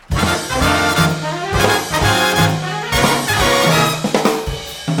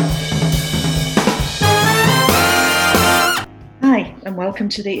welcome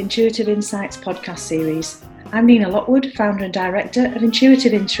to the Intuitive Insights podcast series. I'm Nina Lockwood, founder and director of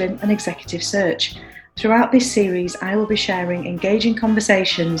Intuitive Interim and Executive Search. Throughout this series, I will be sharing engaging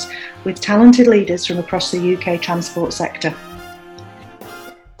conversations with talented leaders from across the UK transport sector.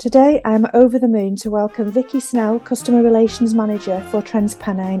 Today, I'm over the moon to welcome Vicky Snell, Customer Relations Manager for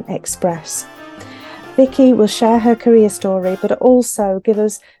TransPennine Express. Vicky will share her career story, but also give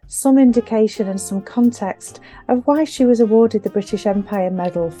us some indication and some context of why she was awarded the British Empire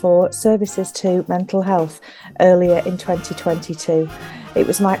Medal for services to mental health earlier in 2022. It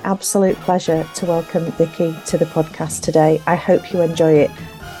was my absolute pleasure to welcome Vicky to the podcast today. I hope you enjoy it.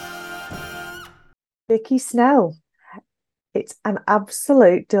 Vicky Snell, it's an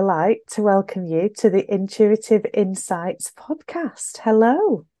absolute delight to welcome you to the Intuitive Insights podcast.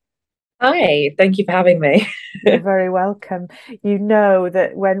 Hello. Hi, thank you for having me. You're very welcome. You know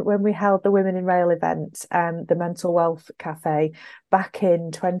that when we held the Women in Rail event, the Mental Wealth Cafe back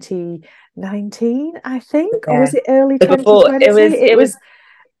in 2019, I think, or was it early 2020?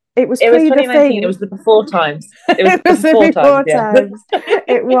 It was pre the thing. It was the before times. It was the before times.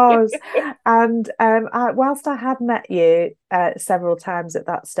 It was. And whilst I had met you several times at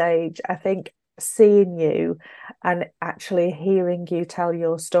that stage, I think seeing you and actually hearing you tell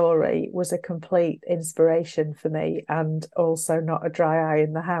your story was a complete inspiration for me, and also not a dry eye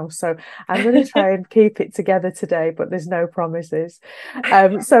in the house. So I'm going to try and keep it together today, but there's no promises.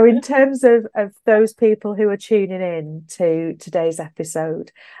 So in terms of those people who are tuning in to today's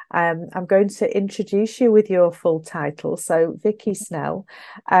episode, I'm going to introduce you with your full title. So Vicky Snell,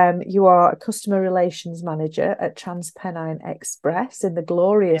 you are a Customer Relations Manager at TransPennine Express in the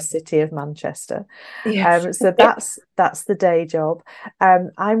glorious city of Manchester. Yes. So that's the day job.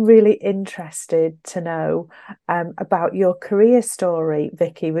 I'm really interested to know about your career story,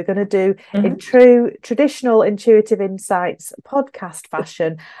 Vicky. We're going to do in true traditional Intuitive Insights podcast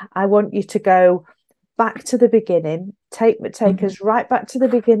fashion. I want you to go back to the beginning, take us right back to the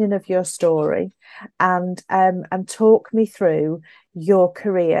beginning of your story, and talk me through your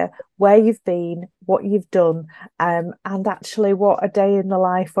career, where you've been, what you've done, and actually what a day in the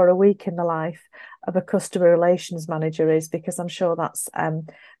life or a week in the life of a customer relations manager is, because I'm sure that's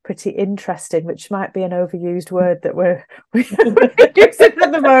pretty interesting, which might be an overused word that we're using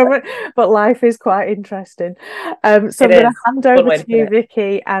at the moment, but life is quite interesting. So I'm going to hand over to you,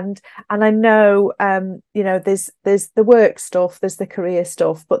 Vicky, and I know there's the work stuff, there's the career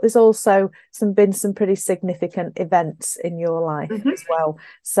stuff, but there's also been some pretty significant events in your life as well.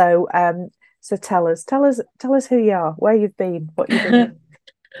 So tell us who you are, where you've been, what you've been.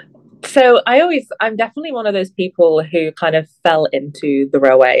 So I'm definitely one of those people who kind of fell into the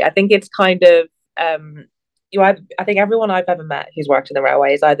railway. I think it's kind of I think everyone I've ever met who's worked in the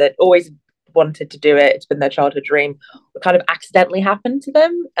railway has either always wanted to do it, it's been their childhood dream, or kind of accidentally happened to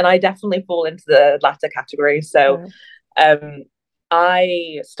them. And I definitely fall into the latter category. So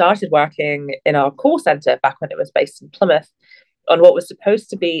I started working in our call centre back when it was based in Plymouth on what was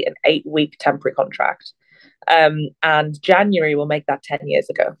supposed to be an 8-week temporary contract. And January will make that 10 years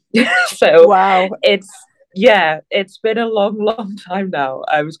ago. So wow, it's been a long time now.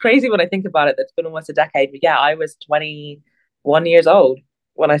 It was crazy when I think about it. It's been almost a decade. But yeah, I was 21 years old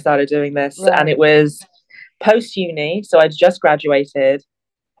when I started doing this, right. And it was post uni, so I'd just graduated.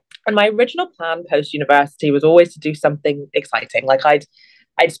 And my original plan post university was always to do something exciting. Like I'd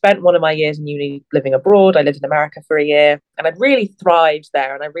spent one of my years in uni living abroad. I lived in America for a year, and I'd really thrived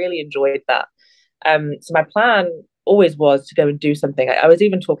there, and I really enjoyed that. So my plan always was to go and do something. I was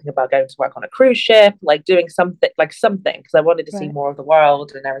even talking about going to work on a cruise ship, like doing something, because I wanted to see more of the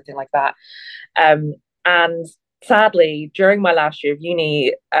world and everything like that. And sadly, during my last year of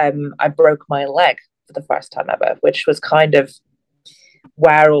uni, I broke my leg for the first time ever, which was kind of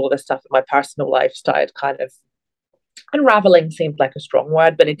where all the stuff in my personal life started kind of unraveling. Seemed like a strong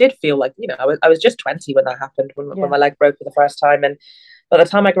word, but it did feel like, I was just 20 when that happened, when my leg broke for the first time. And by the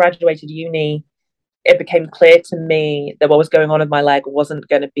time I graduated uni, it became clear to me that what was going on with my leg wasn't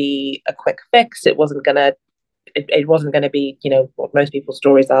going to be a quick fix. It wasn't going to be, what most people's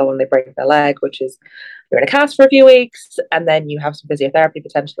stories are when they break their leg, which is you're in a cast for a few weeks and then you have some physiotherapy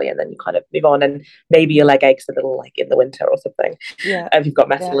potentially, and then you kind of move on, and maybe your leg aches a little like in the winter or something. Yeah. If you've got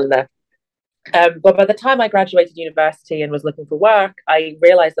metal in there. But by the time I graduated university and was looking for work, I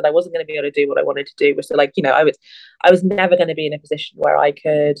realized that I wasn't going to be able to do what I wanted to do. So I was never going to be in a position where I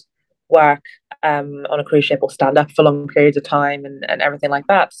could work on a cruise ship or stand up for long periods of time and everything like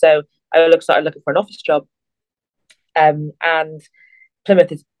that. So I started looking for an office job. And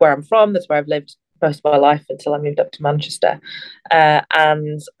Plymouth is where I'm from. That's where I've lived most of my life until I moved up to Manchester.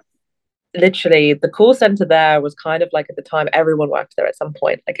 And literally the call center there was kind of like, at the time, everyone worked there at some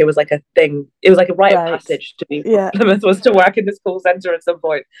point. Like it was like a thing. It was like a rite of passage to be from Plymouth, was to work in this call center at some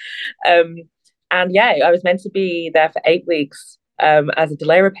point. And yeah, I was meant to be there for 8 weeks as a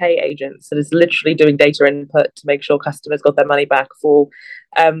delay repay agent. So it's literally doing data input to make sure customers got their money back for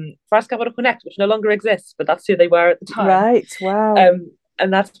First Capital Connect, which no longer exists, but that's who they were at the time. Right. Wow.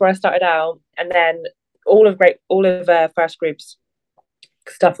 And that's where I started out. And then all of First Group's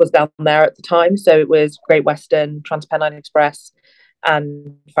stuff was down there at the time. So it was Great Western, TransPennine Express,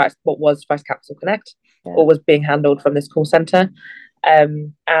 and what was First Capital Connect, all was being handled from this call center.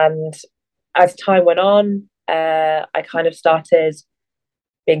 And as time went on, I kind of started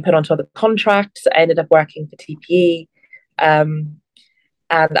being put onto other contracts. I ended up working for TPE.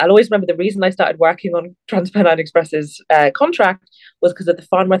 And I'll always remember the reason I started working on TransPennine Express's contract was because of the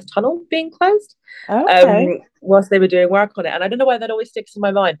Farnworth Tunnel being closed. Whilst they were doing work on it. And I don't know why that always sticks in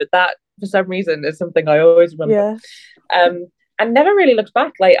my mind, but that, for some reason, is something I always remember. And never really looked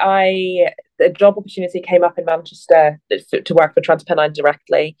back. Like the job opportunity came up in Manchester to work for TransPennine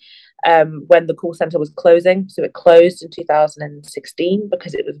directly when the call centre was closing. So it closed in 2016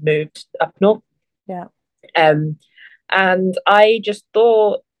 because it was moved up north. And I just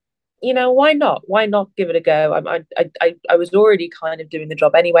thought, why not? Why not give it a go? I was already kind of doing the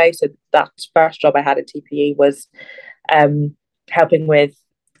job anyway. So that first job I had at TPE was helping with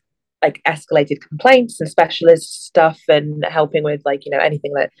like escalated complaints and specialist stuff, and helping with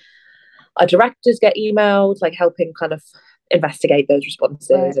anything that our directors get emailed, like helping kind of investigate those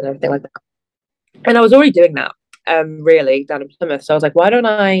responses and everything like that. And I was already doing that really down in Plymouth. So I was like, why don't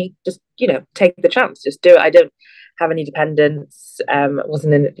I just, take the chance, just do it. I don't have any dependents,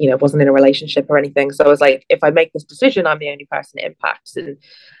 wasn't in a relationship or anything. So I was like, if I make this decision, I'm the only person it impacts. And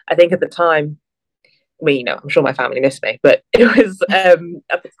I think at the time, I'm sure my family missed me, but it was at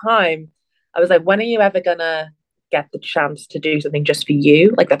the time, I was like, when are you ever gonna get the chance to do something just for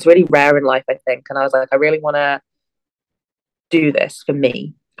you? Like, that's really rare in life, I think. And I was like, I really want to do this for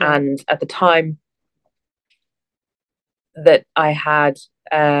me. And at the time that I had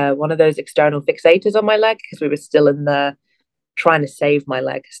one of those external fixators on my leg, because we were still in the trying to save my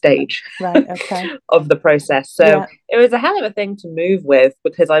leg stage of the process. So it was a hell of a thing to move with,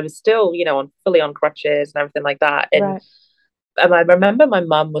 because I was still, fully on crutches and everything like that. And I remember my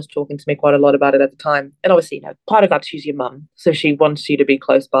mum was talking to me quite a lot about it at the time. And obviously, part of that, she's your mum, so she wants you to be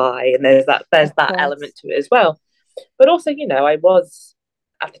close by, and there's that element to it as well. But also, I was,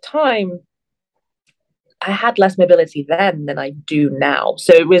 at the time, I had less mobility then than I do now.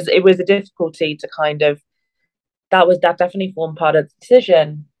 So it was a difficulty to kind of, that definitely formed part of the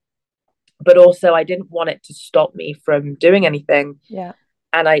decision. But also I didn't want it to stop me from doing anything.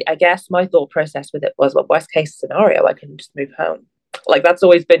 And I guess my thought process with it was, well, worst case scenario, I can just move home. Like, that's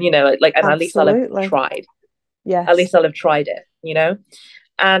always been, and at least I'll have tried. At least I'll have tried it,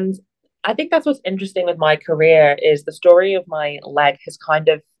 And I think that's what's interesting with my career, is the story of my leg has kind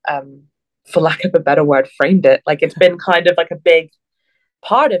of, for lack of a better word, framed it. Like, it's been kind of like a big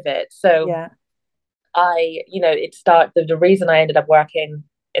part of it. So the reason I ended up working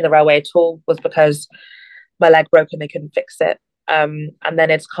in the railway at all was because my leg broke and they couldn't fix it. And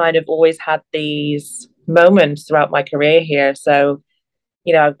then it's kind of always had these moments throughout my career here. So,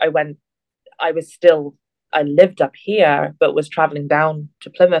 I lived up here, but was traveling down to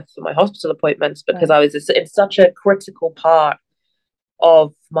Plymouth for my hospital appointments, because I was in such a critical part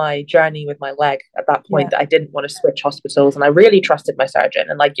of my journey with my leg at that point that I didn't want to switch hospitals. And I really trusted my surgeon.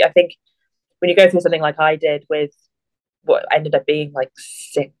 And I think when you go through something like I did, with what ended up being like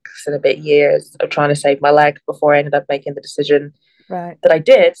 6 and a bit years of trying to save my leg before I ended up making the decision that I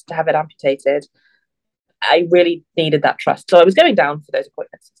did to have it amputated, I really needed that trust. So I was going down for those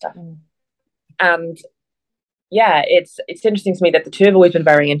appointments and stuff. And it's interesting to me that the two have always been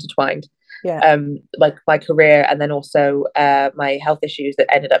very intertwined. Like my career, and then also my health issues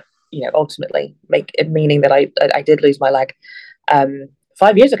that ended up, ultimately meaning that I did lose my leg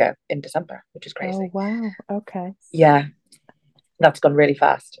 5 years ago in December, which is crazy. Oh wow! Okay. Yeah, that's gone really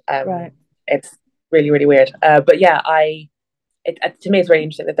fast. It's really, really weird. But yeah, to me, it's very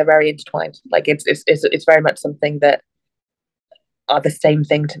interesting that they're very intertwined. Like, it's very much something that are the same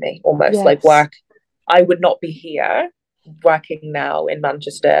thing to me, almost. Like, work. I would not be here working now in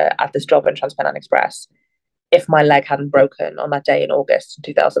Manchester at this job in TransPennine Express if my leg hadn't broken on that day in August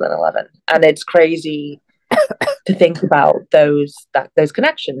 2011. And it's crazy to think about those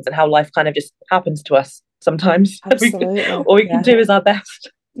connections and how life kind of just happens to us sometimes. All we can do is our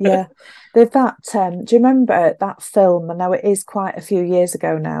best. Yeah. There's that, do you remember that film? And now it is quite a few years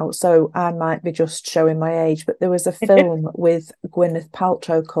ago now, so I might be just showing my age, but there was a film with Gwyneth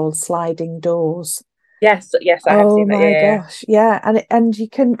Paltrow called Sliding Doors. Yes, yes, I have Oh seen that. Yeah, my yeah, gosh. Yeah. And you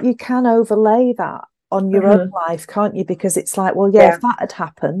can overlay that on yeah. your own life, can't you? Because it's like, well, yeah, if Yeah, that had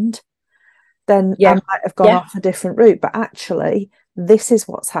happened, then I yeah, might have gone yeah, off a different route. But actually, this is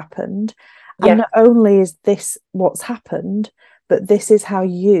what's happened. And yeah. not only is this what's happened, but this is how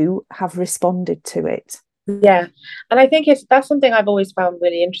you have responded to it. Yeah. And I think that's something I've always found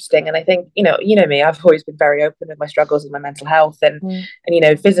really interesting. And I think, you know me, I've always been very open with my struggles with my mental health, Mm,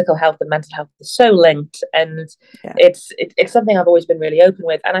 and physical health and mental health is so linked. And yeah. it's something I've always been really open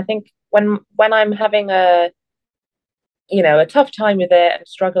with. And I think when I'm having a tough time with it and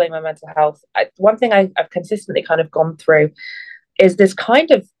struggling with my mental health, one thing I've consistently kind of gone through is this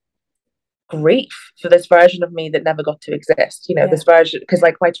kind of grief for this version of me that never got to exist. Yeah. This version, because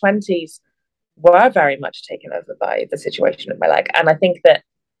like my 20s were very much taken over by the situation with my leg. And I think that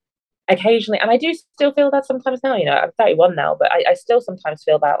occasionally, and I do still feel that sometimes now, I'm 31 now, but I still sometimes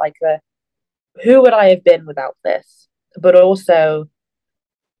feel that, like, who would I have been without this? But also,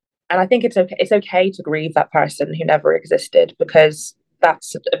 and I think it's okay to grieve that person who never existed, because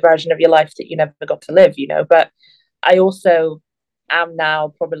that's a version of your life that you never got to live, but I also am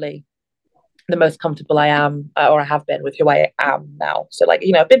now probably the most comfortable I am, or I have been, with who I am now. So, like,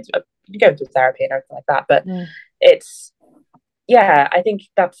 I've been going through therapy and everything like that, but Mm, it's yeah, I think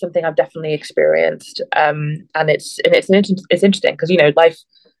that's something I've definitely experienced. And it's interesting because life,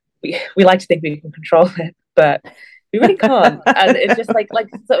 we like to think we can control it, but we really can't. And it's just like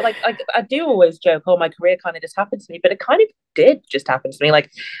I do always joke, oh, my career kind of just happened to me, but it kind of did just happen to me.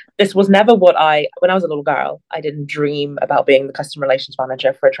 Like, this was never when I was a little girl, I didn't dream about being the customer relations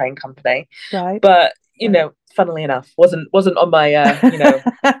manager for a train company. right. But funnily enough, wasn't on my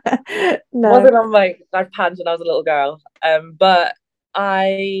No. wasn't on my pants when I was a little girl. But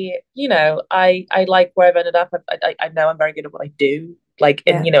I like where I've ended up. I know I'm very good at what I do. Like,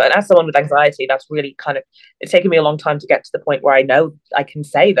 and Yeah. and as someone with anxiety, that's really it's taken me a long time to get to the point where I know I can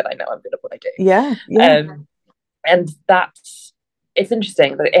say that I know I'm good at what I do. Yeah. Yeah. And that's it's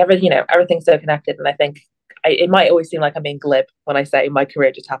interesting that everything's so connected. And I think it might always seem like I'm being glib when I say my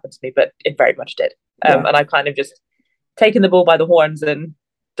career just happened to me, but it very much did. Yeah. And I've kind of just taken the bull by the horns and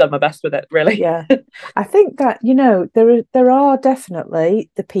done my best with it, really. Yeah. I think that, there are definitely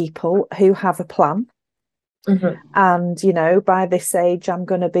the people who have a plan. Mm-hmm. And, by this age, I'm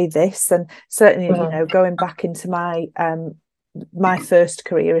going to be this. And certainly, Mm-hmm. going back into my first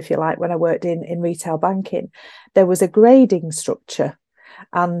career, if you like, when I worked in retail banking, there was a grading structure.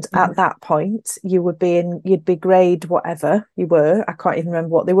 And Mm-hmm. at that point, you'd be grade whatever you were. I can't even remember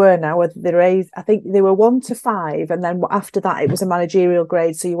what they were now. Whether they were, I think they were 1 to 5, and then after that, it was a managerial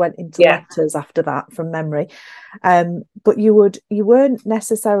grade. So you went into Yeah. letters after that, from memory. But you weren't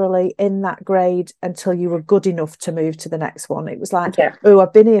necessarily in that grade until you were good enough to move to the next one. It was like, Yeah. oh,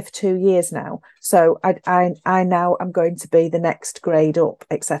 I've been here for 2 years now, so I now am going to be the next grade up,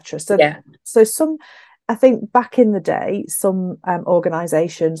 etc. Yeah. So I think back in the day, some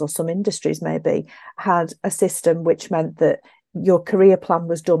organisations or some industries maybe had a system which meant that your career plan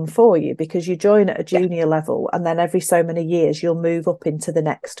was done for you, because you join at a Yeah. junior level and then every so many years you'll move up into the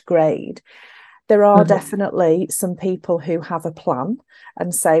next grade. There are Mm-hmm. definitely some people who have a plan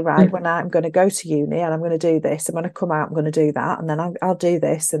and say, right, Mm-hmm. when I'm going to go to uni and I'm going to do this, and when I come out, I'm going to do that, and then I'll do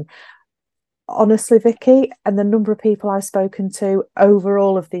this. And honestly, Vicky, and the number of people I've spoken to over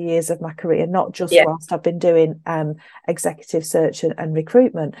all of the years of my career, not just Yeah. whilst I've been doing executive search and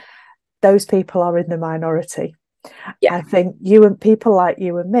recruitment, those people are in the minority. Yeah. I think people like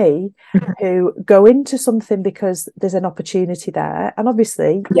you and me who go into something because there's an opportunity there. And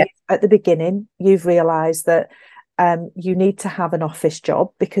obviously, Yeah. at the beginning, you've realised that you need to have an office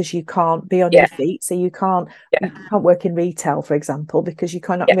job because you can't be on Yeah. your feet. So you can't Yeah. work in retail, for example, because you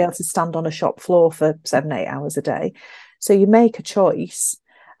cannot Yeah. be able to stand on a shop floor for 7-8 hours a day. So you make a choice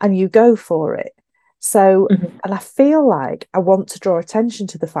and you go for it. So, Mm-hmm. and I feel like I want to draw attention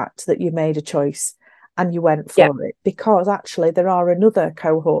to the fact that you made a choice and you went Yeah. for it, because actually there are another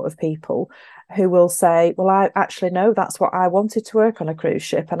cohort of people who will say, well, I actually know that's what I wanted, to work on a cruise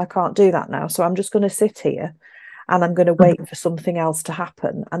ship, and I can't do that now. So I'm just going to sit here and I'm going to wait Mm-hmm. for something else to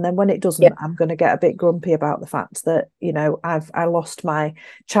happen. And then when it Yeah. doesn't, I'm going to get a bit grumpy about the fact that, I lost my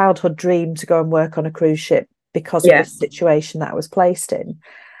childhood dream to go and work on a cruise ship because of Yeah. this situation that I was placed in.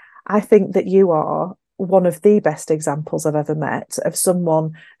 I think that you are one of the best examples I've ever met of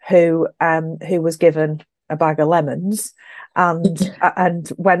someone who was given a bag of lemons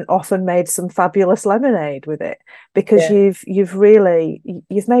and went off and made some fabulous lemonade with it, because you've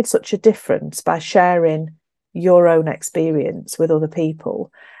made such a difference by sharing your own experience with other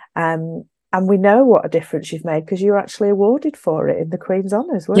people. And we know what a difference you've made because you were actually awarded for it in the Queen's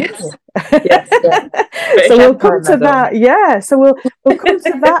Honours, weren't you? Yes. So we'll come to that. Yeah. So we'll come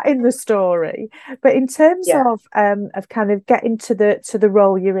to that in the story. But in terms of kind of getting to the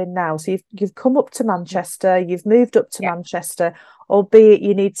role you're in now, so you've come up to Manchester, you've moved up to Manchester, albeit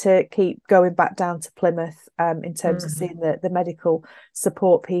you need to keep going back down to Plymouth in terms of seeing the medical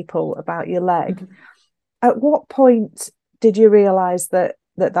support people about your leg. At what point did you realise that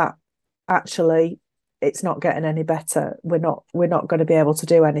actually it's not getting any better, we're not going to be able to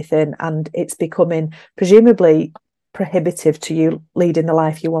do anything, and it's becoming presumably prohibitive to you leading the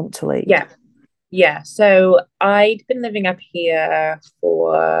life you want to lead? So I'd been living up here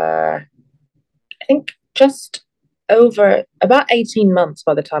for, I think, just over about 18 months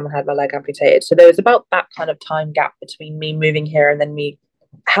by the time I had my leg amputated. So there was about that kind of time gap between me moving here and then me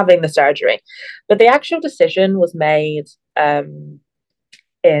having the surgery. But the actual decision was made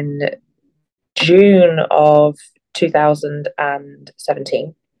in June of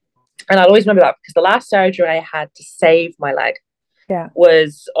 2017. And I'll always remember that because the last surgery I had to save my leg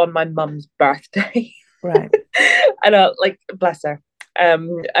was on my mum's birthday. Right. And bless her.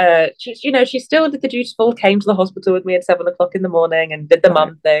 She still did the dutiful, came to the hospital with me at 7 o'clock in the morning and did the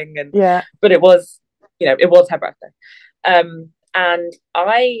mum thing. And but it was her birthday. And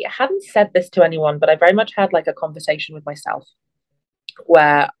I hadn't said this to anyone, but I very much had like a conversation with myself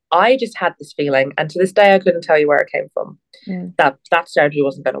where I just had this feeling, and to this day I couldn't tell you where it came from, that surgery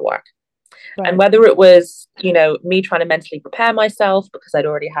wasn't going to work. Right. And whether it was, me trying to mentally prepare myself, because I'd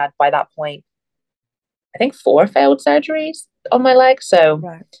already had, by that point, I think 4 failed surgeries on my leg. So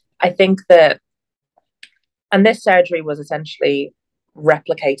I think that, and this surgery was essentially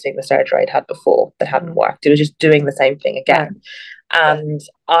replicating the surgery I'd had before that hadn't worked. It was just doing the same thing again. And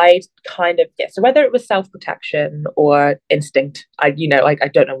I kind of so whether it was self-protection or instinct, I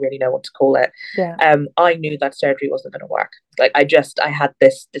don't really know what to call it. I knew that surgery wasn't going to work. Like I had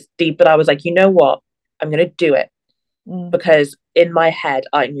this deep, but I was like, you know what, I'm going to do it because in my head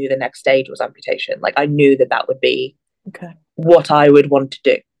I knew the next stage was amputation. Like I knew that would be what I would want to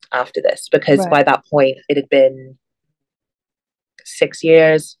do after this, because by that point it had been 6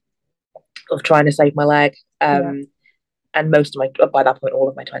 years of trying to save my leg. And most of by that point, all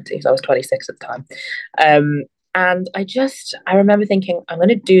of my 20s, I was 26 at the time. And I remember thinking, I'm going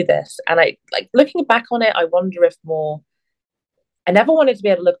to do this. And I, like, looking back on it, I wonder if I never wanted to be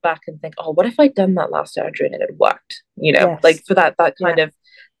able to look back and think, oh, what if I'd done that last surgery and it had worked? Like for that kind of,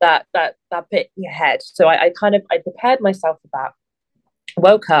 that bit in your head. So I prepared myself for that,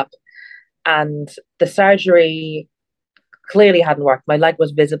 woke up, and the surgery clearly hadn't worked. My leg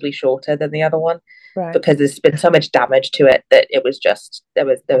was visibly shorter than the other one. Because there's been so much damage to it that it was just there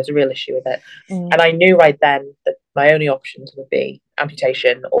was a real issue with it. And I knew right then that my only options would be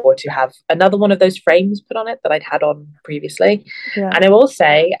amputation or to have another one of those frames put on it that I'd had on previously. And I will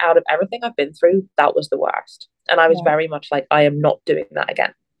say, out of everything I've been through, that was the worst. And I was very much like, I am not doing that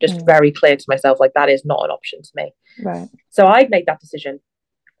again. Just very clear to myself, like that is not an option to me. So I'd made that decision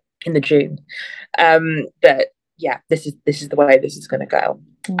in the June that this is the way this is going to go.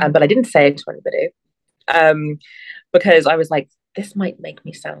 But I didn't say it to anybody because I was like, this might make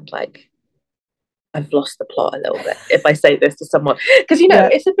me sound like I've lost the plot a little bit if I say this to someone, because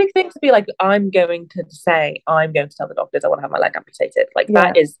it's a big thing to be like, I'm going to tell the doctors I want to have my leg amputated. Like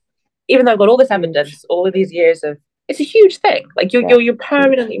that is, even though I've got all this evidence, all of these years of, it's a huge thing. Like you're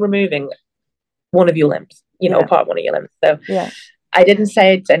permanently removing one of your limbs, part of one of your limbs. So I didn't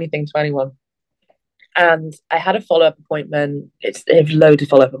say anything to anyone. And I had a follow-up appointment. It's loads of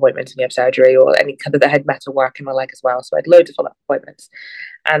follow-up appointments when you have surgery, or any kind of the head metal work in my leg as well. So I had loads of follow-up appointments.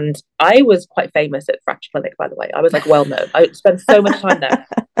 And I was quite famous at Fracture Clinic, by the way. I was like well known. I spent so much time there.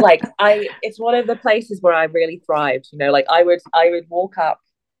 Like it's one of the places where I really thrived. Like I would walk up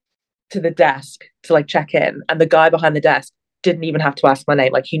to the desk to like check in, and the guy behind the desk didn't even have to ask my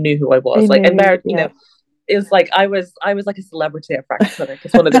name. Like he knew who I was. It was like I was like a celebrity at Fracture Clinic.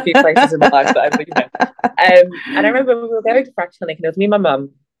 It's one of the few places in my life that and I remember we were going to Fracture Clinic, and it was me and my mum,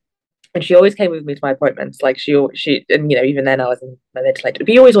 and she always came with me to my appointments. Like she and even then I was in my mid to late, but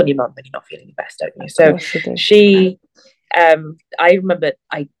you always want your mum when you're not feeling your best, don't you? So she I remember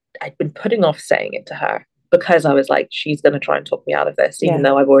I'd been putting off saying it to her because I was like, she's going to try and talk me out of this, even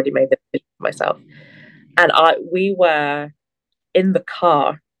though I've already made the decision for myself. And we were in the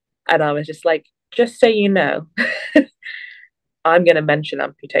car, and I was just like, just so you know, I'm going to mention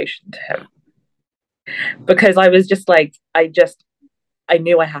amputation to him. because I was just like, I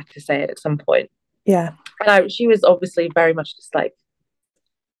knew I had to say it at some point. Yeah. And she was obviously very much just like,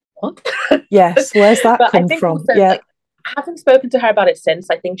 what? Yes. Where's that But I come think from? also, Yeah. like, having spoken to her about it since,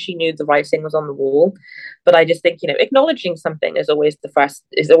 I think she knew the writing was on the wall. But I just think, acknowledging something is always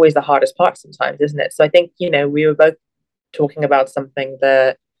the hardest part sometimes, isn't it? So I think, we were both talking about something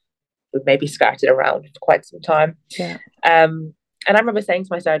that would maybe skirted around for quite some time. Yeah. And I remember saying to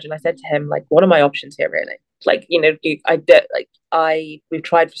my surgeon, I said to him, like, what are my options here, really? Like, I did, like, we've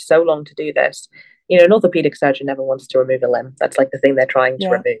tried for so long to do this. An orthopedic surgeon never wants to remove a limb. That's like the thing they're trying to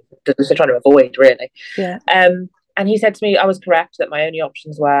remove. They're trying to avoid, really. Yeah. And he said to me, I was correct, that my only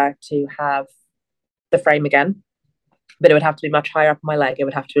options were to have the frame again, but it would have to be much higher up my leg. It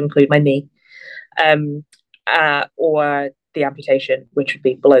would have to include my knee, or the amputation, which would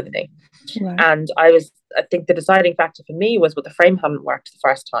be below the knee. Right. And I think the deciding factor for me was, well, the frame hadn't worked the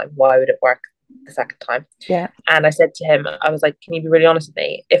first time. Why would it work the second time? Yeah. And I said to him, I was like, can you be really honest with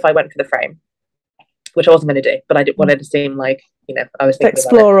me? If I went for the frame, which I wasn't going to do, but I wanted to seem like, I was thinking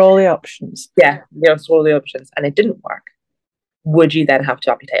explore all the options. Yeah, explore all the options, and it didn't work. Would you then have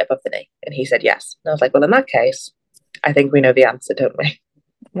to amputate above the knee? And he said yes. And I was like, well, in that case, I think we know the answer, don't we?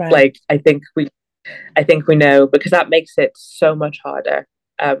 Right. Like, I think we know, because that makes it so much harder.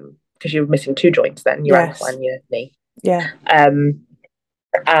 Because you're missing two joints then, your ankle and your knee. Yeah. And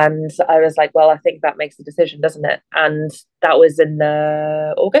I was like, well, I think that makes the decision, doesn't it? And that was in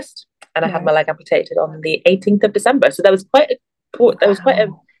August, and I had my leg amputated on the 18th of December. So there was quite a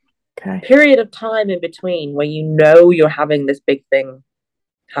period of time in between where you're having this big thing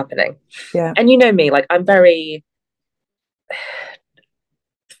happening. Yeah. And me, like, I'm very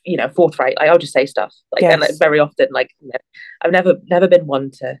forthright. Like, I'll just say stuff, like, and like, very often, like, I've never been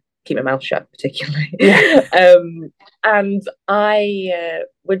one to keep my mouth shut particularly. And I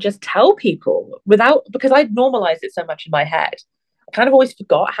would just tell people because I'd normalized it so much in my head. I kind of always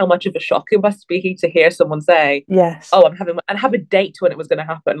forgot how much of a shock it was speaking to hear someone say, yes, oh, and have a date when it was going to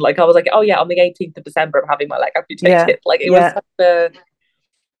happen. Like, I was like, oh yeah, on the 18th of December I'm having my leg amputated. Like, it was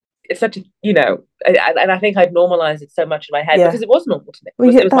such a and I think I'd normalized it so much in my head because it was normal to me.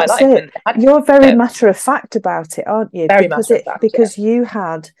 It was my life. You're very matter of fact about it, aren't you? Very matter of fact, because you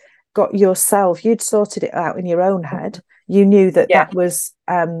had got yourself, you'd sorted it out in your own head. You knew that was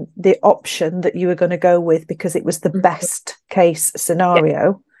the option that you were going to go with because it was the best case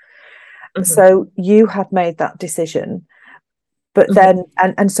scenario. So you had made that decision, but then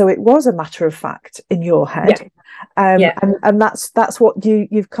and so it was a matter of fact in your head. And that's what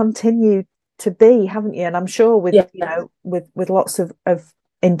you've continued to be, haven't you? And I'm sure with with lots of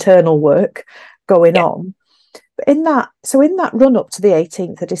internal work going on. But in that run up to the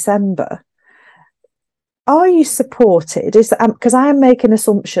 18th of December, are you supported? Is because I am making an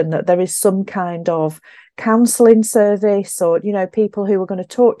assumption that there is some kind of counselling service, or people who are going to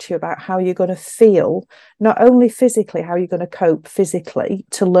talk to you about how you're going to feel, not only physically, how you're going to cope physically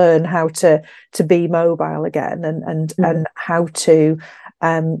to learn how to be mobile again, and how to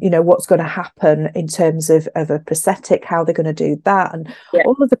what's going to happen in terms of a prosthetic, how they're going to do that, and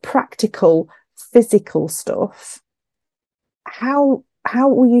all of the practical physical stuff. How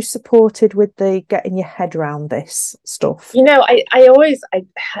were you supported with the getting your head around this stuff? I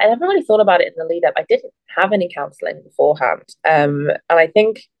never really thought about it in the lead up. I didn't have any counselling beforehand. And I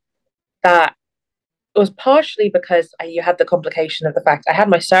think that it was partially because you had the complication of the fact I had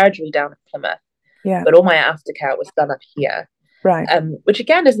my surgery down at Plymouth, but all my aftercare was done up here. Right. Which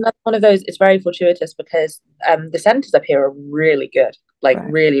again is another one of those, it's very fortuitous because the centres up here are really good, like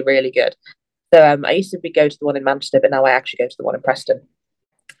really, really good. So I used to go to the one in Manchester, but now I actually go to the one in Preston.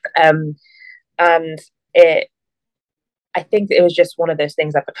 And I think it was just one of those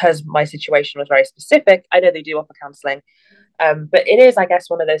things that because my situation was very specific, I know they do offer counselling, but it is, I guess,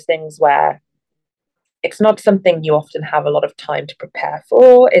 one of those things where it's not something you often have a lot of time to prepare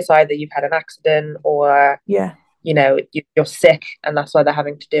for. It's either you've had an accident or you're sick and that's why they're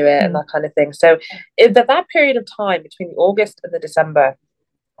having to do it and that kind of thing. So that period of time between the August and the December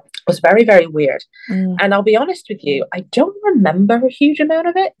was very, very weird. And I'll be honest with you, I don't remember a huge amount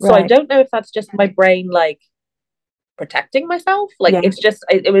of it. So I don't know if that's just my brain like protecting myself. Like it's just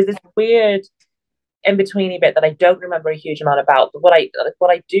it was this weird in-betweeny bit that I don't remember a huge amount about. But what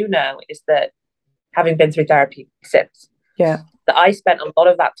I do know is that having been through therapy since, that I spent a lot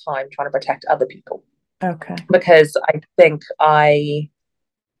of that time trying to protect other people. Okay. Because I think I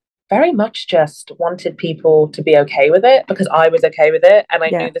very much just wanted people to be okay with it because I was okay with it and I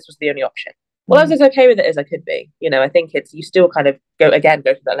knew this was the only option. Well, I was as okay with it as I could be. I think you still kind of go to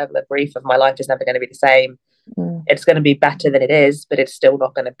that level of grief of my life is never going to be the same. It's going to be better than it is, but it's still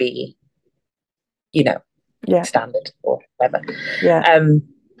not going to be you know, Yeah. standard or whatever. Yeah.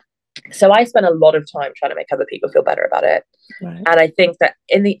 So I spent a lot of time trying to make other people feel better about it. Right. And I think that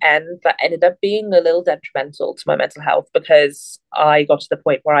in the end, that ended up being a little detrimental to my mental health, because I got to the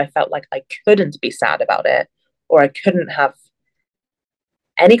point where I felt like I couldn't be sad about it, or I couldn't have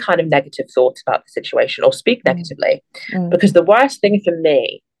any kind of negative thoughts about the situation or speak negatively. Because the worst thing for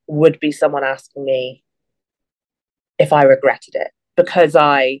me would be someone asking me if I regretted it because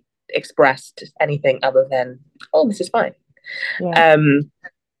I expressed anything other than, oh, this is fine. Yeah.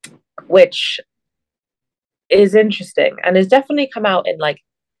 Which is interesting and has definitely come out in, like,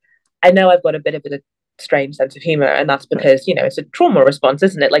 I know I've got a bit of a strange sense of humor, and that's because, you know, it's a trauma response,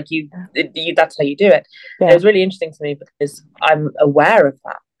 isn't it? Like you that's how you do it. Yeah. It was really interesting to me because I'm aware of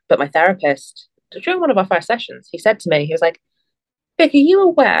that. But my therapist, during one of our first sessions, he said to me, he was like, Vic, are you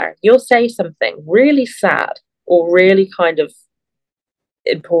aware you'll say something really sad or really kind of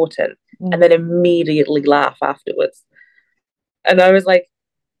important and then immediately laugh afterwards? And I was like,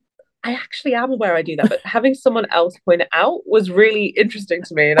 I actually am aware I do that, but having someone else point it out was really interesting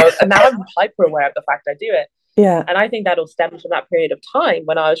to me. And now I'm hyper aware of the fact I do it. Yeah. And I think that'll stem from that period of time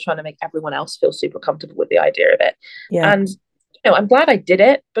when I was trying to make everyone else feel super comfortable with the idea of it. Yeah. And, you know, I'm glad I did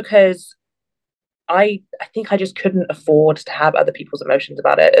it, because I think I just couldn't afford to have other people's emotions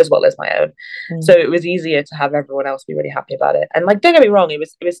about it as well as my own. So it was easier to have everyone else be really happy about it. And, like, don't get me wrong, it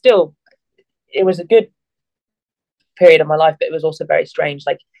was a good period of my life, but it was also very strange.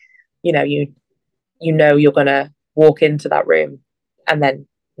 Like, you know, you're gonna walk into that room and then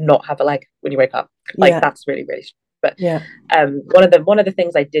not have a leg when you wake up. Like, that's really, really strange. But one of the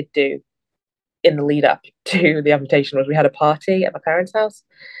things I did do in the lead up to the amputation was we had a party at my parents' house,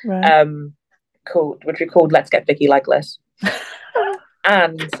 right. which we called Let's Get Vicky Legless.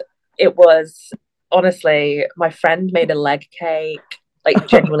 And it was, honestly, my friend made a leg cake, like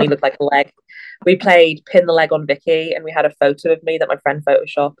genuinely looked like a leg. We played Pin the Leg on Vicky, and we had a photo of me that my friend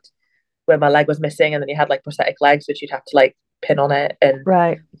photoshopped where my leg was missing, and then you had like prosthetic legs which you'd have to like pin on it, and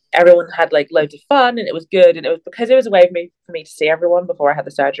everyone had like loads of fun, and it was good, and it was because it was a way for me to see everyone before I had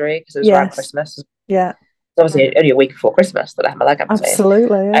the surgery, because it was around Christmas. Yeah. It's obviously only a week before Christmas that I had my leg amputated.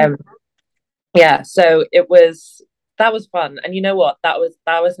 Absolutely. So that was fun. And you know what, that was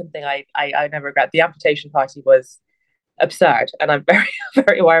something I never regret. The amputation party was absurd, and I'm very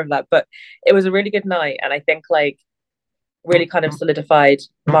very aware of that, but it was a really good night, and I think like really kind of solidified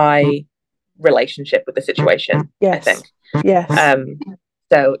my relationship with the situation. Yes. I think. Yes.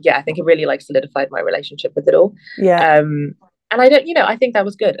 So yeah, I think it really like solidified my relationship with it all. Yeah. And I don't, you know, I think that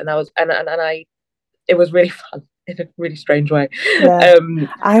was good, and that was, and it was really fun in a really strange way. Yeah.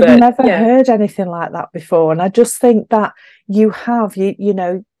 I've never heard anything like that before, and I just think that you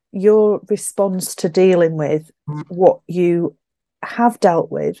know, your response to dealing with what you have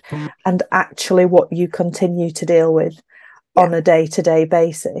dealt with, and actually what you continue to deal with on a day-to-day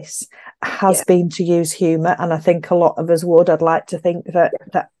basis has been to use humor. And I think a lot of us would. I'd like to think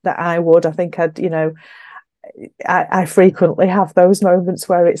that I would. I think I'd, you know, I frequently have those moments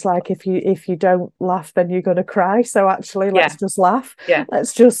where it's like, if you don't laugh, then you're going to cry. So actually, let's just laugh.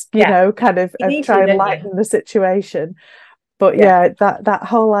 Let's just, you know, kind of try and lighten the situation. But that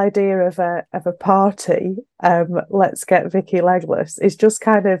whole idea of a party, Let's Get Vicky Legless, is just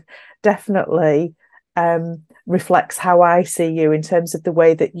kind of definitely reflects how I see you in terms of the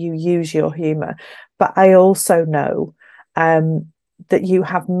way that you use your humor. But I also know that you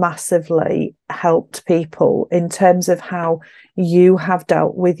have massively helped people in terms of how you have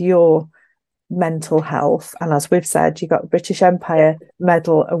dealt with your mental health. And as we've said, you got the British Empire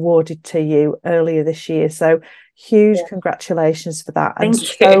Medal awarded to you earlier this year. So huge congratulations for that. And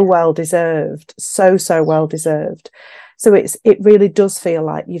so well deserved. So well deserved. So it really does feel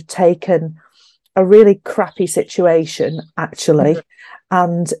like you've taken a really crappy situation, actually,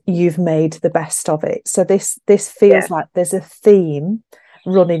 and you've made the best of it. So this feels like there's a theme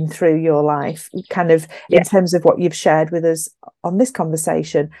running through your life, kind of in terms of what you've shared with us on this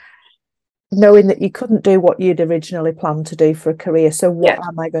conversation, knowing that you couldn't do what you'd originally planned to do for a career. So what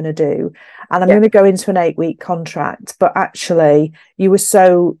am I going to do? And I'm going to go into an 8-week contract, but actually you were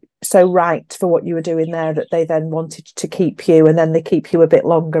so right for what you were doing there that they then wanted to keep you, and then they keep you a bit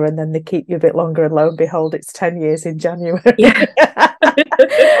longer, and then they keep you a bit longer, and lo and behold, it's 10 years in January.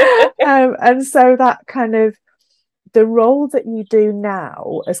 And so that kind of, the role that you do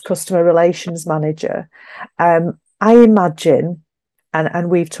now as customer relations manager, I imagine,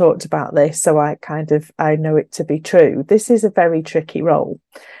 and we've talked about this, so I know it to be true, this is a very tricky role.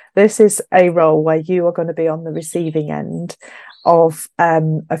 This is a role where you are going to be on the receiving end of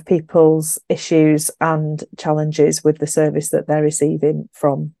people's issues and challenges with the service that they're receiving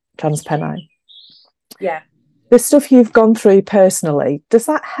from TransPennine. Yeah. The stuff you've gone through personally, does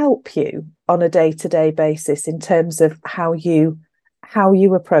that help you on a day-to-day basis in terms of how you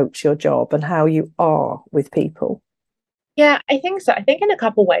approach your job and how you are with people? Yeah, I think so. I think in a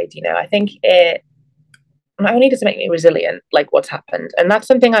couple ways, I think it not only does it make me resilient, like what's happened, and that's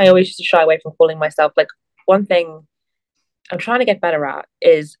something I always used to shy away from calling myself. Like, one thing I'm trying to get better at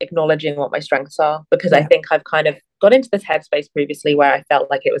is acknowledging what my strengths are, because I think I've kind of got into this headspace previously where I felt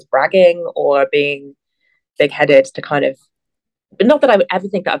like it was bragging or being big headed to kind of, not that I would ever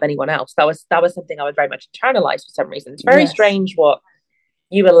think that of anyone else. That was something I would very much internalize for some reason. It's very strange what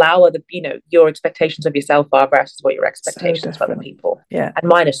you allow other, your expectations of yourself are versus what your expectations of other people. Yeah. And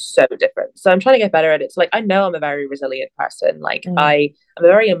mine is so different. So I'm trying to get better at it. So like, I know I'm a very resilient person. Like I'm a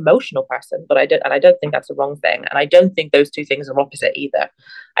very emotional person, but I don't think that's a wrong thing. And I don't think those two things are opposite either.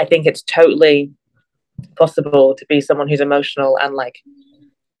 I think it's totally possible to be someone who's emotional and like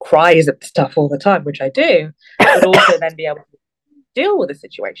cries at stuff all the time, which I do, but also then be able to deal with the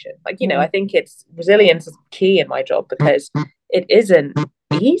situation. Like, I think it's resilience is key in my job, because it isn't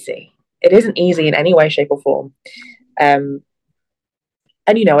easy. It isn't easy in any way, shape, or form. And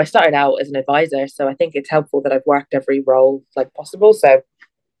I started out as an advisor, so I think it's helpful that I've worked every role like possible. So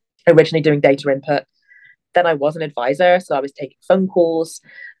originally doing data input, then I was an advisor, so I was taking phone calls.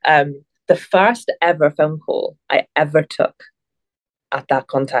 The first ever phone call I ever took at that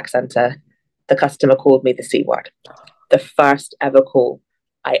contact center, the customer called me the C word. The first ever call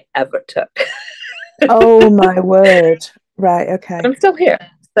I ever took. Oh my word. Right, okay. I'm still here.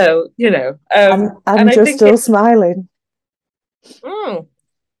 So, I'm just still smiling.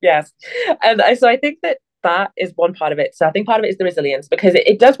 Yes. And I think that is one part of it. So I think part of it is the resilience, because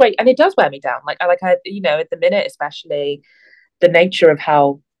it does weigh, and it does wear me down. Like I at the minute, especially the nature of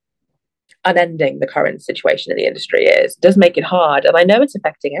how unending the current situation in the industry does make it hard. And I know it's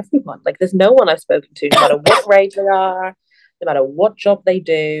affecting everyone. Like there's no one I've spoken to, no matter what grade they are, no matter what job they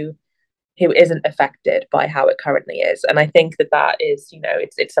do, who isn't affected by how it currently is. And I think that is,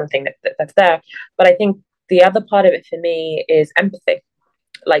 it's something that's there. But I think the other part of it for me is empathy.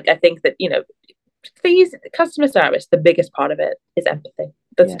 Like I think that, these customer service, the biggest part of it is empathy.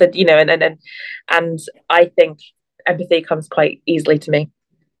 That's and I think empathy comes quite easily to me.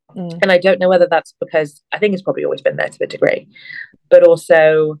 And I don't know whether that's because I think it's probably always been there to a degree, but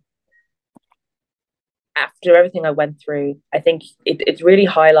also after everything I went through, I think it really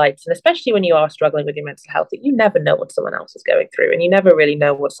highlights, and especially when you are struggling with your mental health, that you never know what someone else is going through, and you never really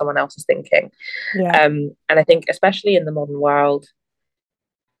know what someone else is thinking. And I think especially in the modern world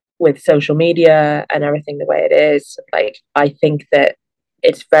with social media and everything the way it is, like I think that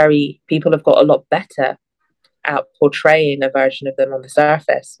people have got a lot better at portraying a version of them on the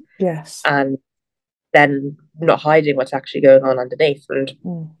surface. Yes. And then not hiding what's actually going on underneath. And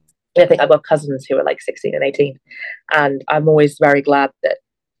I think I've got cousins who are like 16 and 18. And I'm always very glad that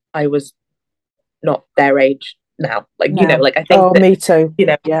I was not their age now. Like, like I think me too.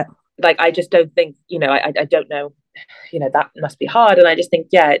 Like I just don't think, I don't know, that must be hard. And I just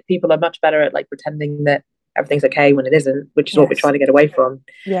think, people are much better at like pretending that everything's okay when it isn't, which is what we're trying to get away from.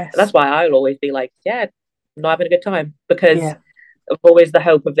 Yes. And that's why I'll always be like, I'm not having a good time, because of always the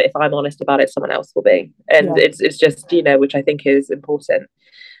hope of that if I'm honest about it, someone else will be. And it's just, which I think is important.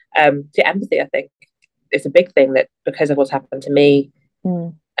 To empathy, I think it's a big thing that because of what's happened to me,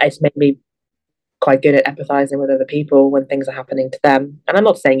 it's made me quite good at empathizing with other people when things are happening to them. And I'm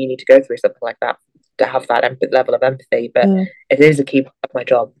not saying you need to go through something like that to have that level of empathy, but it is a key part of my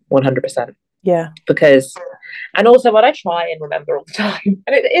job, 100%. Yeah. Because, and also what I try and remember all the time,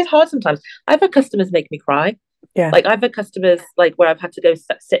 and it is hard sometimes, I've had customers make me cry. Yeah. Like I've had customers like where I've had to go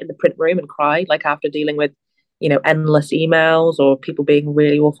sit in the print room and cry, like after dealing with, endless emails or people being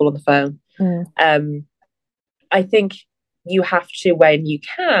really awful on the phone. I think you have to, when you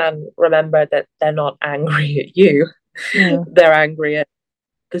can, remember that they're not angry at you. They're angry at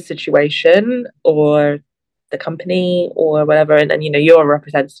the situation or the company or whatever. And you're a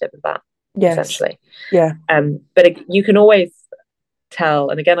representative of that. Yes. Essentially. Yeah. But you can always tell,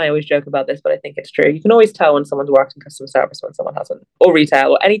 and again I always joke about this, but I think it's true, you can always tell when someone's worked in customer service when someone hasn't, or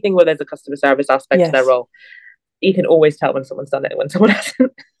retail, or anything where there's a customer service aspect to their role. You can always tell when someone's done it and when someone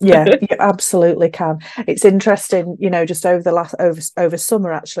hasn't. Yeah, you absolutely can. It's interesting, just over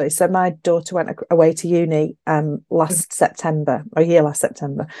summer actually. So my daughter went away to uni last September,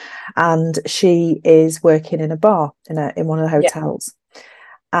 and she is working in a bar in one of the hotels.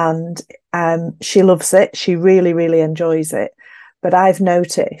 And she loves it. She really, really enjoys it. But I've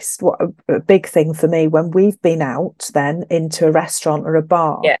noticed what a big thing for me when we've been out then into a restaurant or a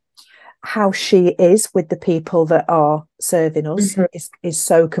bar, how she is with the people that are serving us is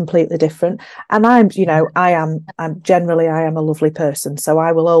so completely different. And I'm a lovely person, so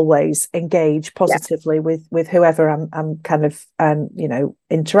I will always engage positively with whoever I'm kind of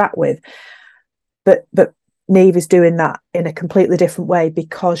interact with. But Niamh is doing that in a completely different way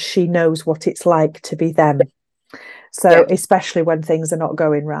because she knows what it's like to be them. So especially when things are not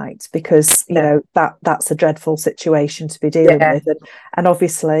going right, because that's a dreadful situation to be dealing with, and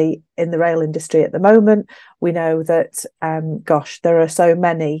obviously in the rail industry at the moment, we know that there are so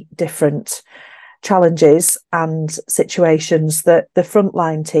many different challenges and situations that the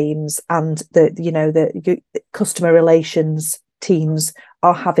frontline teams and the customer relations teams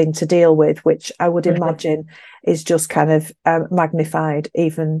are having to deal with, which I would imagine is just kind of magnified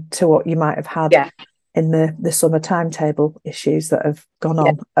even to what you might have had in the summer timetable issues that have gone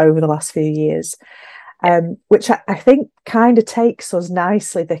on over the last few years, which I think kind of takes us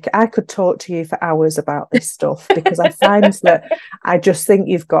nicely, Vicky. I could talk to you for hours about this stuff because I find that I just think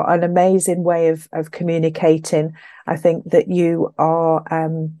you've got an amazing way of communicating. I think that you are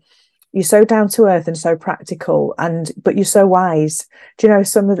you're so down to earth and so practical, but you're so wise. Do you know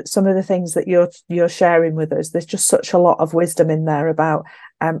some of the things that you're sharing with us? There's just such a lot of wisdom in there about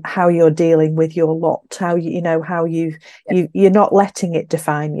how you're dealing with your lot, how you're not letting it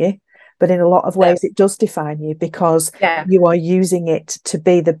define you, but in a lot of ways it does define you because you are using it to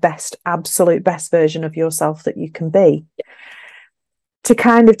be the absolute best version of yourself that you can be. To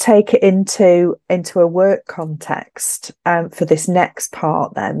kind of take it into a work context for this next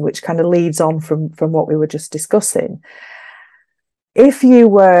part then, which kind of leads on from what we were just discussing. If you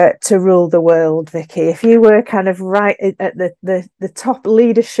were to rule the world, Vicky, if you were kind of right at the top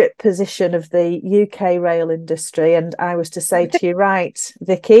leadership position of the UK rail industry, and I was to say to you, right,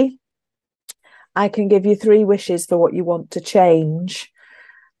 Vicky, I can give you 3 wishes for what you want to change,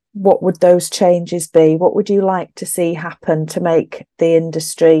 what would those changes be? What would you like to see happen to make the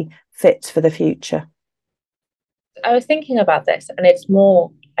industry fit for the future? I was thinking about this, and it's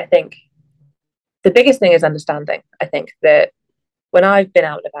more, I think, the biggest thing is understanding. I think that when I've been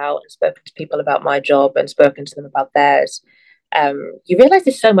out and about and spoken to people about my job and spoken to them about theirs, you realize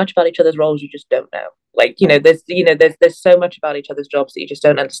there's so much about each other's roles you just don't know. Like, there's so much about each other's jobs that you just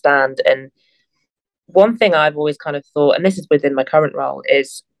don't understand. And one thing I've always kind of thought, and this is within my current role,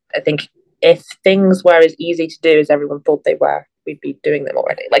 is I think if things were as easy to do as everyone thought they were, we'd be doing them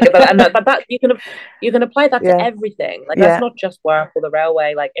already. Like, but that you can apply that to everything. Like, that's not just work or the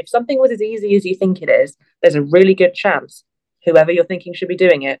railway. Like, if something was as easy as you think it is, there's a really good chance whoever you're thinking should be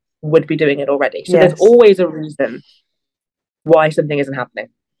doing it would be doing it already. So there's always a reason why something isn't happening.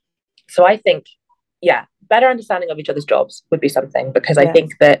 So I think, better understanding of each other's jobs would be something, because I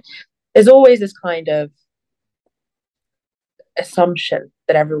think that there's always this kind of assumption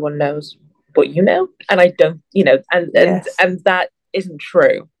that everyone knows what you know, and I don't, and that isn't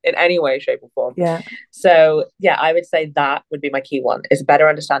true in any way, shape, or form. So I would say that would be my key one, is a better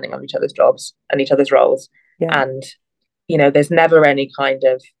understanding of each other's jobs and each other's roles. And there's never any kind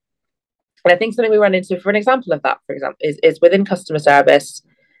of, and I think something we run into, for an example of that, for example, is within customer service,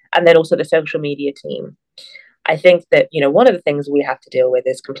 and then also the social media team. I think that, one of the things we have to deal with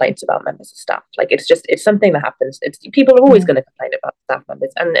is complaints about members of staff. Like, it's something that happens. People are always going to complain about staff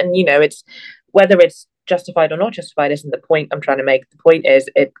members, and it's whether it's justified or not justified isn't the point I'm trying to make. The point is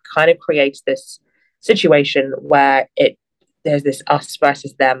it kind of creates this situation where there's this us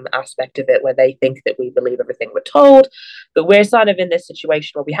versus them aspect of it, where they think that we believe everything we're told, but we're sort of in this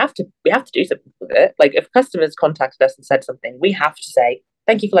situation where we have to do something with it. Like, if customers contacted us and said something, we have to say,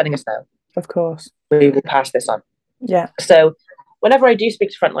 thank you for letting us know. Of course. We will pass this on. So whenever I do speak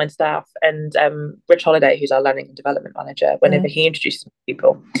to frontline staff, and Rich Holiday, who's our learning and development manager, whenever he introduces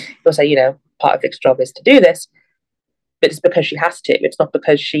people, he'll say, part of Vic's job is to do this, but it's because she has to. It's not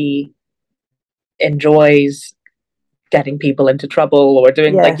because she enjoys getting people into trouble or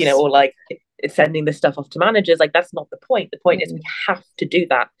doing it's sending this stuff off to managers. Like, that's not the point. The point is we have to do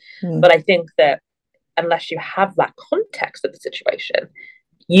that. But I think that unless you have that context of the situation,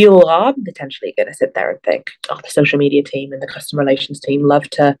 you are potentially going to sit there and think, the social media team and the customer relations team love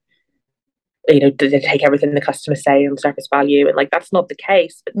to, take everything the customers say on surface value. And that's not the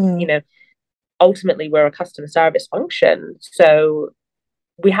case. But, ultimately we're a customer service function. So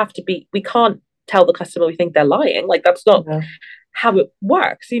we can't tell the customer we think they're lying. Like, that's not how it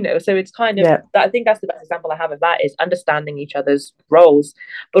works, So it's kind of, I think that's the best example I have of that, is understanding each other's roles.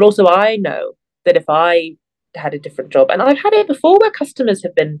 But also I know that if I had a different job, and I've had it before where customers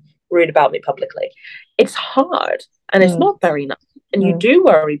have been rude about me publicly, it's hard and it's not very nice, and you do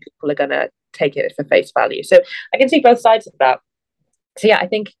worry people are going to take it for face value. So I can see both sides of that. So yeah, I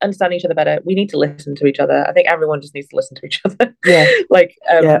think understanding each other better. We need to listen to each other. I think everyone just needs to listen to each other. Yeah. Like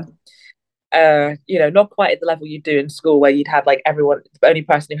Yeah. not quite at the level you do in school where you'd have like everyone, the only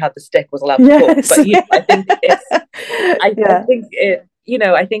person who had the stick was allowed to talk. Yes. But I think I Yeah. think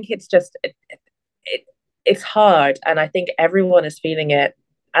I think it's just it it's hard, and I think everyone is feeling it.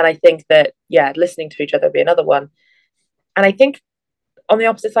 And I think that listening to each other would be another one. And I think on the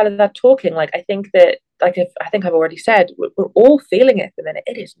opposite side of that, talking, like I think that like if I think I've already said, we're all feeling it at the minute.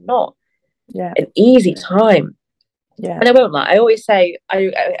 It is not Yeah. an easy time. Yeah. And I won't lie. I always say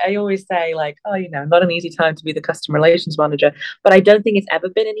like, oh, not an easy time to be the customer relations manager. But I don't think it's ever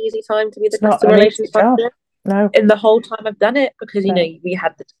been an easy time to be the It's not customer an easy relations job. manager No. in the whole time I've done it, because No. we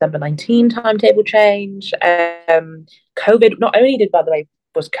had the December 19 timetable change. COVID, not only did, by the way,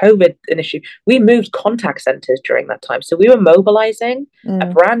 was COVID an issue, we moved contact centers during that time. So we were mobilizing a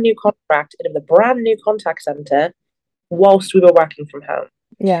brand new contract in the brand new contact center whilst we were working from home.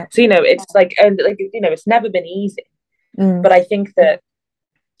 Yeah. So it's like, and like it's never been easy. But I think that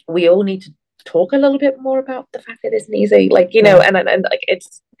we all need to talk a little bit more about the fact that it isn't easy. Like, and like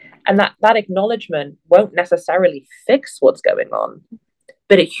it's, and that acknowledgement won't necessarily fix what's going on,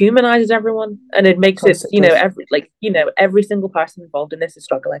 but it humanizes everyone, and it makes it, every single person involved in this is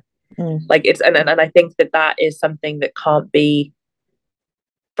struggling. Like it's, and I think that is something that can't be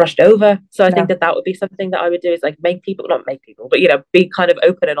brushed over. So I think that would be something that I would do, is like not make people, but be kind of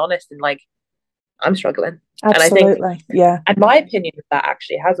open and honest, and like, I'm struggling. Absolutely. And I think, and my opinion of that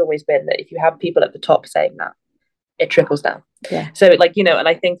actually has always been that if you have people at the top saying that, it trickles down. Yeah. So like, and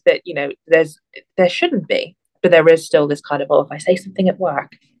I think that, there shouldn't be, but there is still this kind of, if I say something at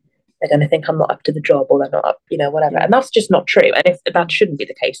work, they're going to think I'm not up to the job, or they're not up, whatever. Yeah. And that's just not true. And if that shouldn't be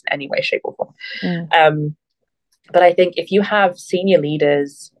the case in any way, shape or form. But I think if you have senior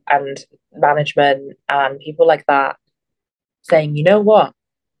leaders and management and people like that saying, you know what,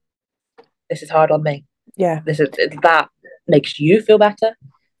 this is hard on me. Yeah. That makes you feel better,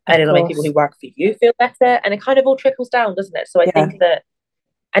 and it'll make people who work for you feel better, and it kind of all trickles down, doesn't it? So I think that,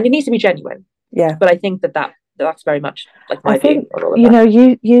 and it needs to be genuine. Yeah. But I think that's very much like my view.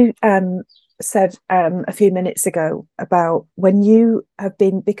 You said a few minutes ago about when you have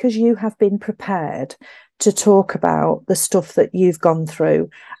been, because you have been prepared to talk about the stuff that you've gone through,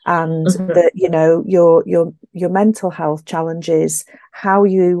 and that your mental health challenges, how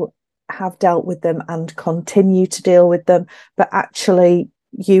you have dealt with them and continue to deal with them, but actually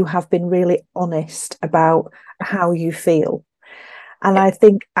you have been really honest about how you feel. And I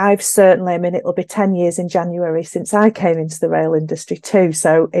think I've certainly, it'll be 10 years in January since I came into the rail industry too.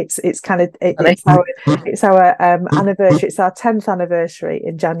 So it's our anniversary. It's our 10th anniversary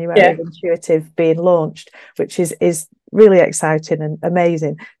in January of Intuitive being launched, which is really exciting and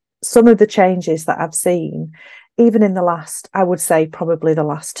amazing. Some of the changes that I've seen, even in the last, I would say probably the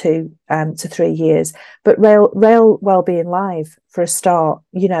last 2 to 3 years, but Rail Wellbeing Live for a start,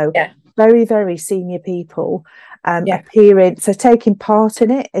 very, very senior people appearing, so taking part in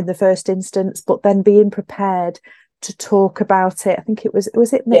it in the first instance, but then being prepared to talk about it. I think was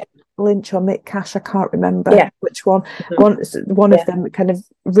it Mick Lynch or Mick Cash, I can't remember which one. One of them kind of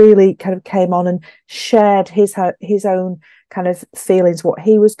really kind of came on and shared his own kind of feelings, what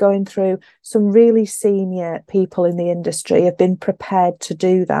he was going through. Some really senior people in the industry have been prepared to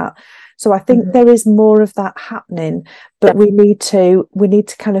do that. So I think there is more of that happening, but we need to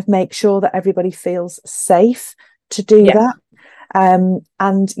kind of make sure that everybody feels safe to do that.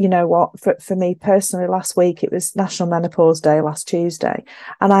 And you know what, for me personally, last week it was National Menopause Day, last Tuesday,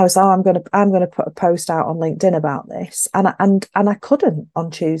 and I was I'm going to put a post out on LinkedIn about this, and I couldn't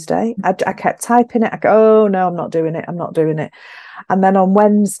on Tuesday. I kept typing it. I go, oh no, I'm not doing it, and then on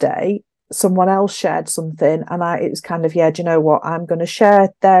Wednesday someone else shared something, and it was kind of, do you know what, I'm going to share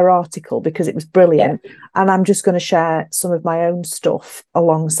their article because it was brilliant, and I'm just going to share some of my own stuff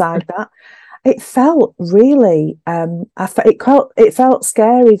alongside that. It felt really, it felt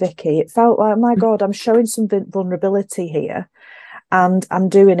scary, Vicky. It felt like, my God, I'm showing some vulnerability here, and I'm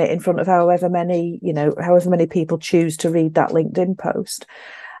doing it in front of however many people choose to read that LinkedIn post.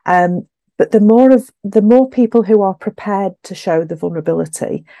 But the more people who are prepared to show the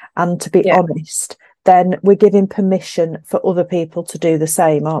vulnerability and to be honest, then we're giving permission for other people to do the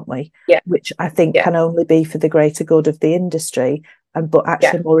same, aren't we? Yeah. Which I think can only be for the greater good of the industry, but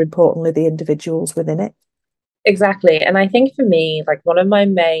actually more importantly, the individuals within it. Exactly. And I think for me, like, one of my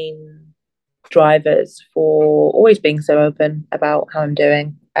main drivers for always being so open about how I'm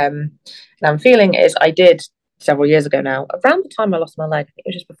doing and I'm feeling is, I did several years ago now, around the time I lost my leg, I think it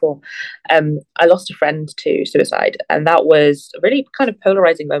was just before, I lost a friend to suicide. And that was a really kind of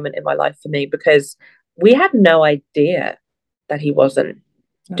polarizing moment in my life for me, because we had no idea that he wasn't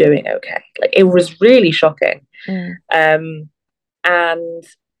doing okay. Like, it was really shocking. And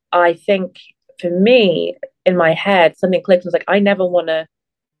I think for me, in my head, something clicked and was like, I never want to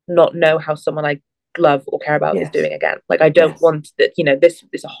not know how someone I love or care about is doing again. Like, I don't want that, this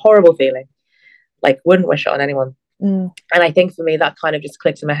is a horrible feeling. Like, wouldn't wish it on anyone. And I think for me, that kind of just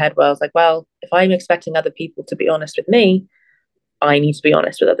clicked in my head where I was like, well, if I'm expecting other people to be honest with me, I need to be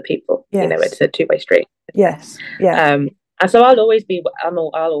honest with other people. It's a two-way street. Yes. Yeah. And so I'll always be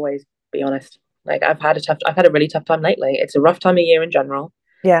honest. Like, I've had a really tough time lately. It's a rough time of year in general.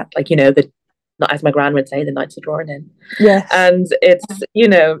 Yeah. Like, as my gran would say, the nights are drawing in. Yes. And it's,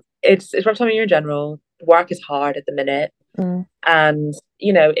 it's rough time of year in general. Work is hard at the minute. And,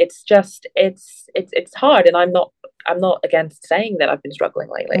 it's just, it's hard. And I'm not against saying that I've been struggling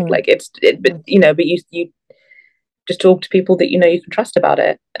lately. Like, but you just talk to people that you can trust about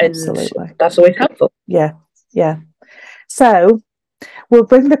it. And absolutely, that's always helpful. Yeah. Yeah. So we'll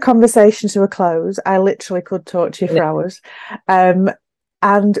bring the conversation to a close. I literally could talk to you for hours. And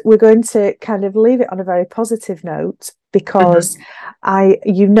we're going to kind of leave it on a very positive note, because I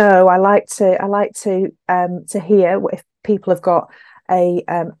like to hear if people have got a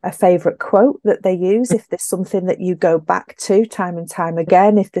favorite quote that they use, if there's something that you go back to time and time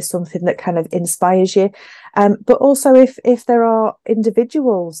again, if there's something that kind of inspires you, but also if there are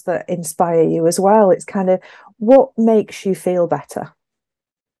individuals that inspire you as well. It's kind of what makes you feel better.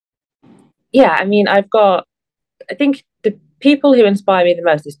 Yeah, I mean, I think the people who inspire me the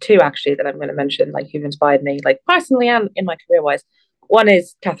most is two, actually, that I'm going to mention, like, who've inspired me, like, personally and in my career wise. One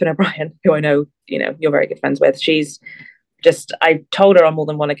is Catherine O'Brien, who I know you're very good friends with. She's just, I told her on more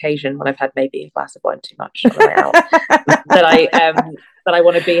than one occasion when I've had maybe a glass of wine too much on the way out that I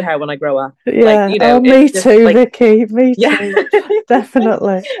want to be her when I grow up. Yeah. Like, me too, like, Vicky. Me too.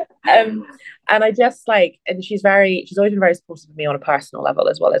 Definitely. And I just and she's always been very supportive of me on a personal level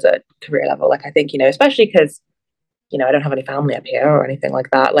as well as a career level. Like, I think, especially because, I don't have any family up here or anything like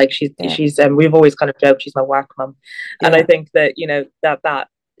that. Like, she's we've always kind of joked she's my work mum. And I think that,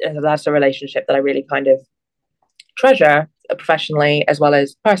 that's a relationship that I really kind of treasure, professionally as well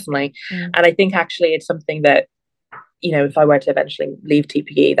as personally. And I think actually it's something that, if I were to eventually leave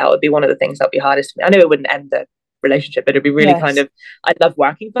TPE, that would be one of the things that would be hardest for me. I know it wouldn't end the relationship, but it'd be really kind of, I love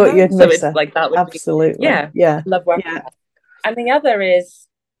working for her. So it's like that would absolutely be, I love working for her. And the other is,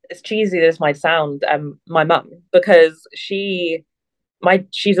 as cheesy as this might sound, my mum, because she's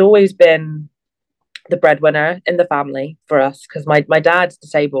always been the breadwinner in the family for us, because my dad's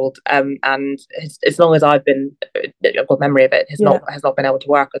disabled, and as long as I've got memory of it, has not been able to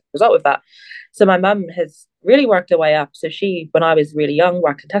work as a result of that. So my mum has really worked her way up. So she, when I was really young,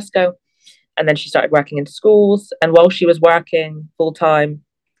 worked in Tesco, and then she started working into schools. And while she was working full time,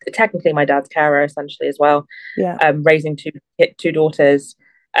 technically my dad's carer essentially as well, raising two daughters.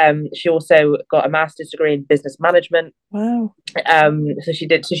 She also got a master's degree in business management. Wow. So she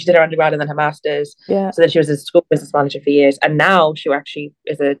did her undergrad and then her master's. Yeah. So then she was a school business manager for years, and now she actually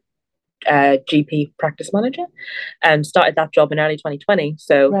is a GP practice manager, and started that job in early 2020.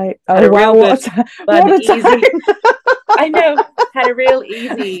 So right. Oh wow! What a time. I know, had a real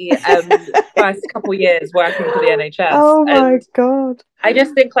easy first couple years working for the NHS. Oh my God. I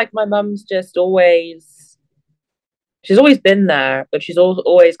just think, like, my mum's just always, she's always been there, but she's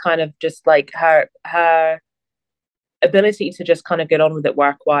always kind of just like her ability to just kind of get on with it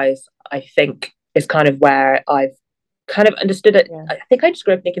work-wise, I think, is kind of where I've kind of understood it. I think I just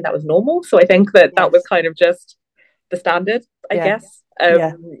grew up thinking that was normal. So I think that was kind of just the standard, I guess.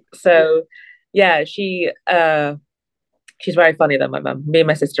 So yeah, she's very funny though, my mum. Me and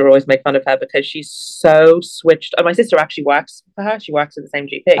my sister always make fun of her because she's so switched. And my sister actually works for her. She works at the same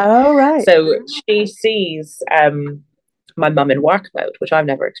GP. Oh, right. So she sees my mum in work mode, which I've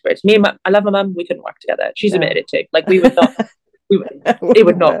never experienced. I love my mum. We couldn't work together. She's admitted it too. Like, we would not. It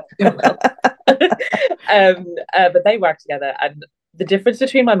would not go well. But they work together, and the difference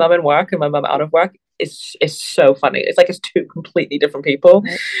between my mum in work and my mum out of work is so funny. It's like it's two completely different people.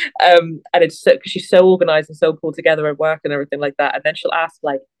 Right. And it's so, because she's so organized and so pulled together at work and everything like that, and then she'll ask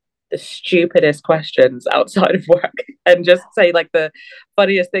like the stupidest questions outside of work and just say like the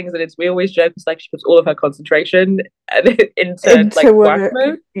funniest things, and we always joke, it's like she puts all of her concentration into like work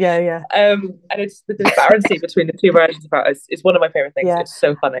mode. And it's the disparity between the two versions of her is one of my favorite things. It's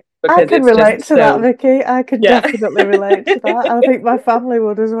so funny. I can relate to that, Vicky. I can definitely relate to that. I think my family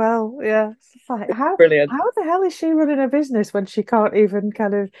would as well. Yeah. It's like, how the hell is she running a business when she can't even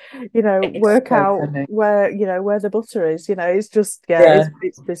kind of, work out where the butter is? It's just,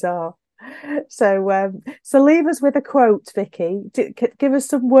 it's bizarre. So leave us with a quote, Vicky. Give us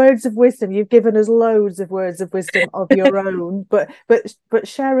some words of wisdom. You've given us loads of words of wisdom of your own, but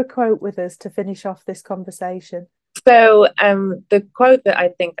share a quote with us to finish off this conversation. So the quote that I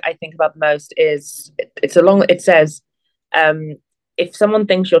think about the most is it says, if someone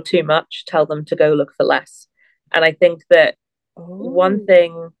thinks you're too much, tell them to go look for less. And I think that one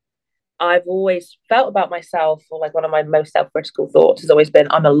thing I've always felt about myself, or like one of my most self-critical thoughts, has always been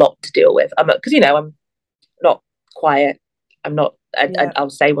I'm a lot to deal with. Because I'm not quiet. I'm not.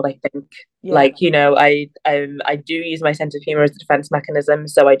 I'll say what I think. Yeah. Like I do use my sense of humor as a defense mechanism.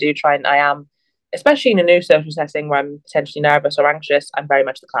 So I do try, and I am, especially in a new social setting where I'm potentially nervous or anxious, I'm very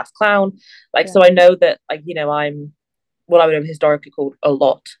much the class clown. So I know that I'm what I would have historically called a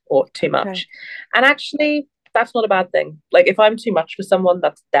lot or too much. Okay. And actually, that's not a bad thing. Like if I'm too much for someone,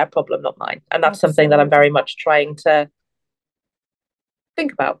 that's their problem, not mine. And that's something that I'm very much trying to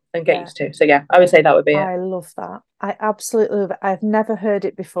think about and get used to. So yeah, I would say that would be it. I love that. I absolutely love it. I've never heard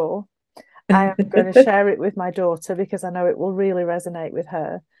it before. I am going to share it with my daughter because I know it will really resonate with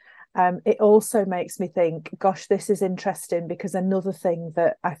her. It also makes me think, gosh, this is interesting, because another thing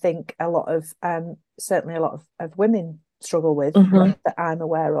that I think a lot of certainly a lot of women struggle with, that I'm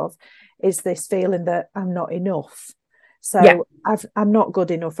aware of, is this feeling that I'm not enough. So I'm not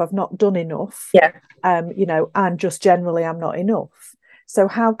good enough. I've not done enough. Yeah. And just generally I'm not enough. So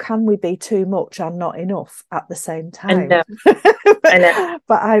how can we be too much and not enough at the same time? I know.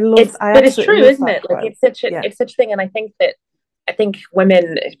 But I love. But it's true, isn't it? Like it's such a thing, and I think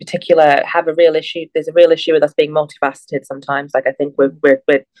women in particular have a real issue. There's a real issue with us being multifaceted sometimes. Like I think we're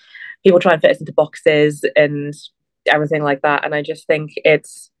people try and fit us into boxes and everything like that. And I just think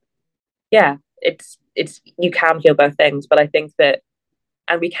it's you can feel both things, but I think that,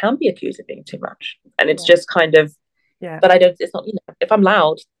 and we can be accused of being too much, and it's just kind of. Yeah. But it's not, if I'm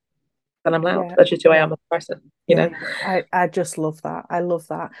loud, then I'm loud. That's just who I am as a person, you know. I just love that. I love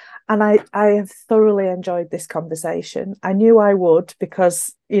that. And I have thoroughly enjoyed this conversation. I knew I would,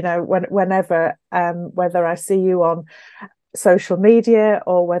 because, whenever, whether I see you on social media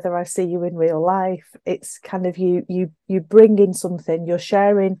or whether I see you in real life, it's kind of you bring in something, you're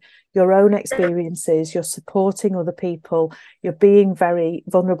sharing your own experiences, you're supporting other people, you're being very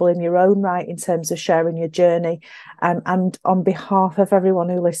vulnerable in your own right in terms of sharing your journey, and on behalf of everyone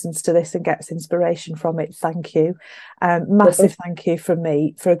who listens to this and gets inspiration from it, thank you. Massive thank you from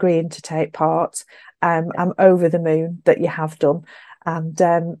me for agreeing to take part. I'm over the moon that you have done. And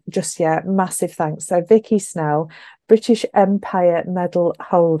massive thanks. So Vicky Snell, British Empire Medal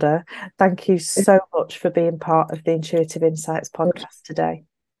holder, thank you so much for being part of the Intuitive Insights podcast today.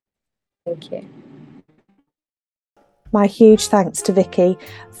 Thank you. My huge thanks to Vicky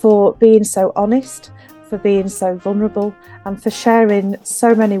for being so honest, for being so vulnerable, and for sharing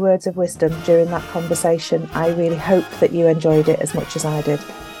so many words of wisdom during that conversation. I really hope that you enjoyed it as much as I did.